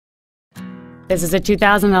This is a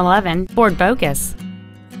 2011 Ford Focus.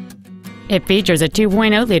 It features a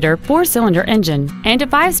 2.0-liter four-cylinder engine and a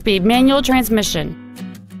 5-speed manual transmission.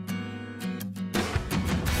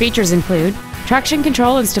 Features include traction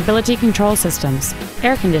control and stability control systems,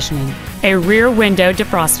 air conditioning, a rear window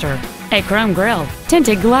defroster, a chrome grille,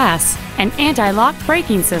 tinted glass, an anti-lock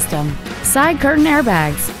braking system, side curtain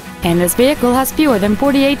airbags, and this vehicle has fewer than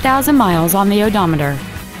 48,000 miles on the odometer.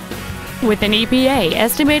 With an EPA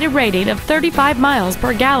estimated rating of 35 miles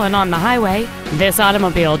per gallon on the highway, this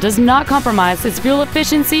automobile does not compromise its fuel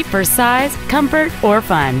efficiency for size, comfort, or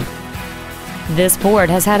fun. This Ford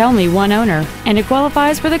has had only one owner, and it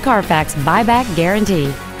qualifies for the Carfax buyback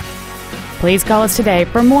guarantee. Please call us today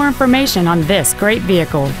for more information on this great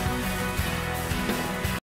vehicle.